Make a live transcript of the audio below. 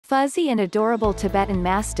Fuzzy and adorable Tibetan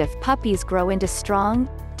Mastiff puppies grow into strong,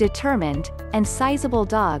 determined, and sizable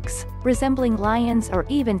dogs, resembling lions or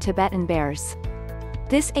even Tibetan bears.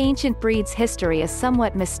 This ancient breed's history is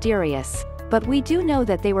somewhat mysterious, but we do know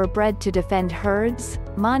that they were bred to defend herds,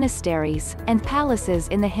 monasteries, and palaces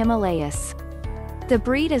in the Himalayas. The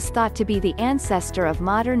breed is thought to be the ancestor of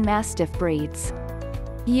modern Mastiff breeds.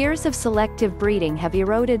 Years of selective breeding have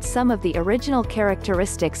eroded some of the original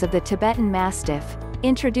characteristics of the Tibetan Mastiff,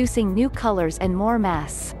 introducing new colors and more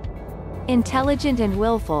mass. Intelligent and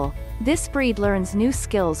willful, this breed learns new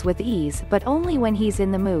skills with ease but only when he's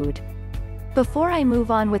in the mood. Before I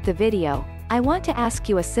move on with the video, I want to ask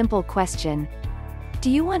you a simple question. Do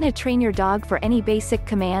you want to train your dog for any basic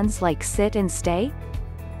commands like sit and stay?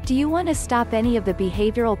 Do you want to stop any of the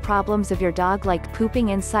behavioral problems of your dog like pooping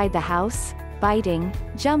inside the house, biting,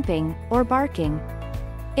 jumping, or barking?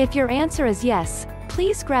 If your answer is yes,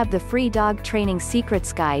 please grab the free Dog Training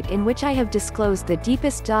Secrets Guide in which I have disclosed the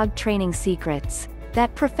deepest dog training secrets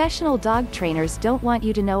that professional dog trainers don't want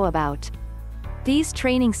you to know about. These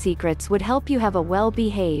training secrets would help you have a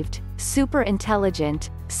well-behaved, super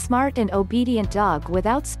intelligent, smart and obedient dog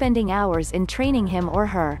without spending hours in training him or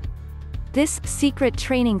her. This secret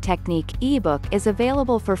training technique ebook is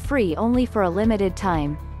available for free only for a limited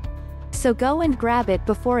time. So go and grab it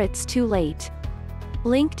before it's too late.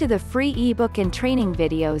 Link to the free ebook and training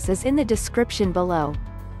videos is in the description below.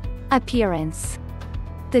 Appearance.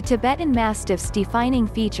 The Tibetan Mastiff's defining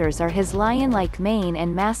features are his lion-like mane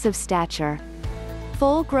and massive stature.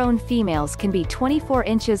 Full-grown females can be 24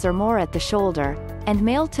 inches or more at the shoulder, and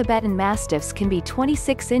male Tibetan Mastiffs can be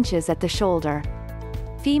 26 inches at the shoulder.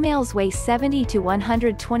 Females weigh 70 to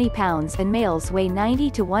 120 pounds and males weigh 90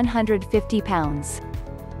 to 150 pounds.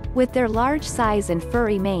 With their large size and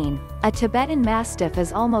furry mane, a Tibetan Mastiff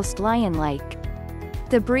is almost lion-like.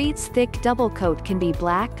 The breed's thick double coat can be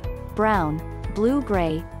black, brown,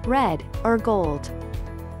 blue-gray, red, or gold.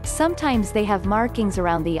 Sometimes they have markings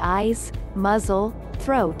around the eyes, muzzle,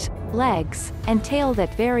 throat, legs, and tail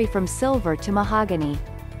that vary from silver to mahogany.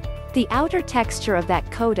 The outer texture of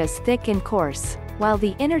that coat is thick and coarse, while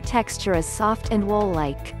the inner texture is soft and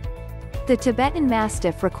wool-like. The Tibetan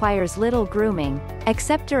Mastiff requires little grooming,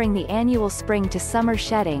 except during the annual spring to summer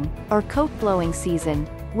shedding, or coat blowing season,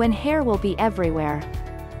 when hair will be everywhere.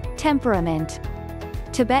 Temperament.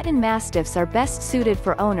 Tibetan Mastiffs are best suited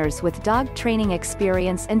for owners with dog training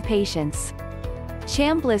experience and patience.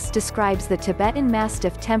 Chambliss describes the Tibetan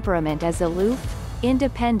Mastiff temperament as aloof,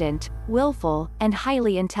 independent, willful, and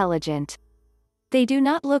highly intelligent. They do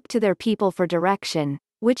not look to their people for direction,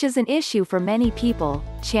 which is an issue for many people,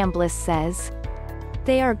 Chambliss says.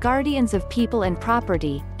 They are guardians of people and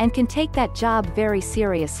property, and can take that job very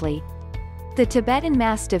seriously. The Tibetan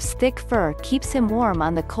Mastiff's thick fur keeps him warm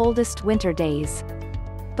on the coldest winter days.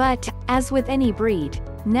 But, as with any breed,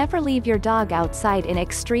 never leave your dog outside in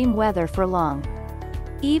extreme weather for long.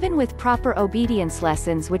 Even with proper obedience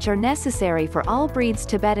lessons which are necessary for all breeds,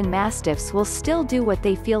 Tibetan Mastiffs will still do what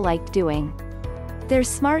they feel like doing. Their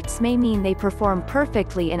smarts may mean they perform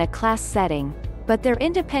perfectly in a class setting, but their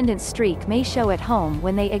independent streak may show at home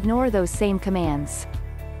when they ignore those same commands.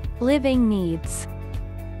 Living needs.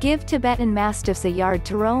 Give Tibetan Mastiffs a yard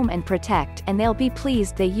to roam and protect and they'll be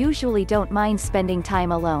pleased. They usually don't mind spending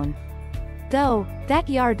time alone. Though, that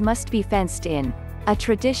yard must be fenced in. A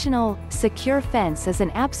traditional, secure fence is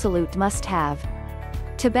an absolute must-have.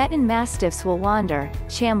 Tibetan Mastiffs will wander,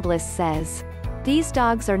 Chambliss says. These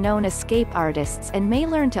dogs are known escape artists and may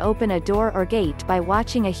learn to open a door or gate by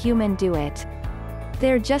watching a human do it.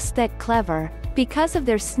 They're just that clever. Because of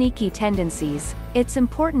their sneaky tendencies, it's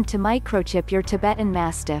important to microchip your Tibetan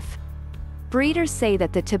Mastiff. Breeders say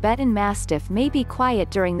that the Tibetan Mastiff may be quiet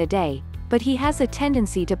during the day, but he has a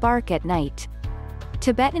tendency to bark at night.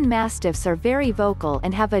 Tibetan Mastiffs are very vocal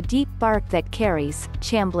and have a deep bark that carries,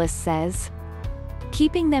 Chambliss says.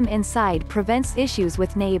 Keeping them inside prevents issues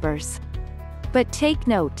with neighbors. But take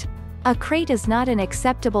note, a crate is not an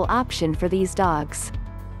acceptable option for these dogs.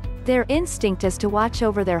 Their instinct is to watch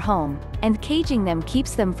over their home, and caging them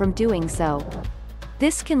keeps them from doing so.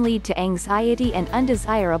 This can lead to anxiety and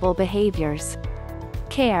undesirable behaviors.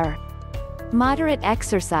 Care. Moderate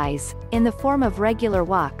exercise, in the form of regular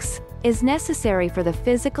walks, is necessary for the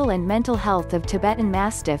physical and mental health of Tibetan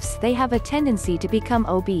Mastiffs. They have a tendency to become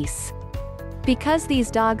obese. Because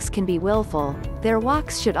these dogs can be willful, their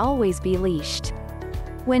walks should always be leashed.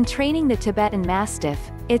 When training the Tibetan Mastiff,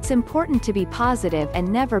 it's important to be positive and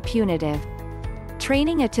never punitive.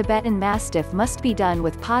 Training a Tibetan Mastiff must be done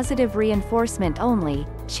with positive reinforcement only,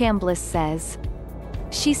 Chambliss says.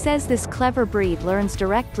 She says this clever breed learns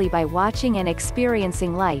directly by watching and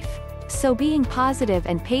experiencing life, So being positive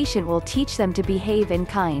and patient will teach them to behave in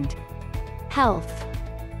kind. Health.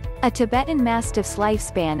 A Tibetan Mastiff's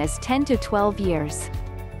lifespan is 10 to 12 years.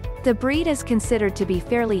 The breed is considered to be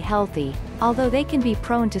fairly healthy, although they can be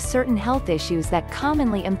prone to certain health issues that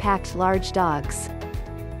commonly impact large dogs.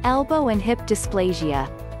 Elbow and hip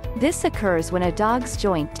dysplasia. This occurs when a dog's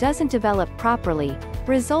joint doesn't develop properly,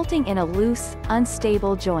 resulting in a loose,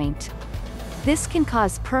 unstable joint. This can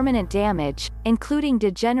cause permanent damage, including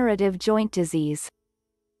degenerative joint disease.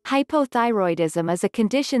 Hypothyroidism is a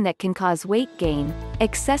condition that can cause weight gain,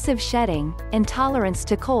 excessive shedding, intolerance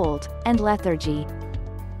to cold, and lethargy.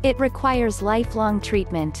 It requires lifelong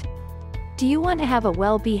treatment. Do you want to have a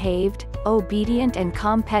well-behaved, obedient and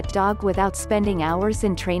calm pet dog without spending hours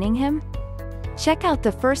in training him? Check out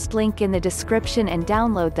the first link in the description and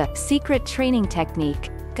download the Secret Training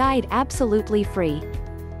Technique guide absolutely free.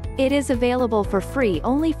 It is available for free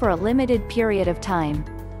only for a limited period of time.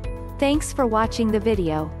 Thanks for watching the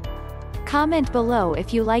video. Comment below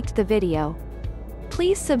if you liked the video.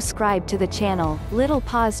 Please subscribe to the channel, Little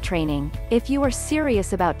Paws Training, if you are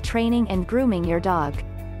serious about training and grooming your dog.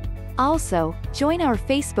 Also, join our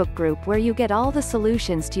Facebook group where you get all the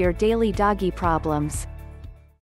solutions to your daily doggy problems.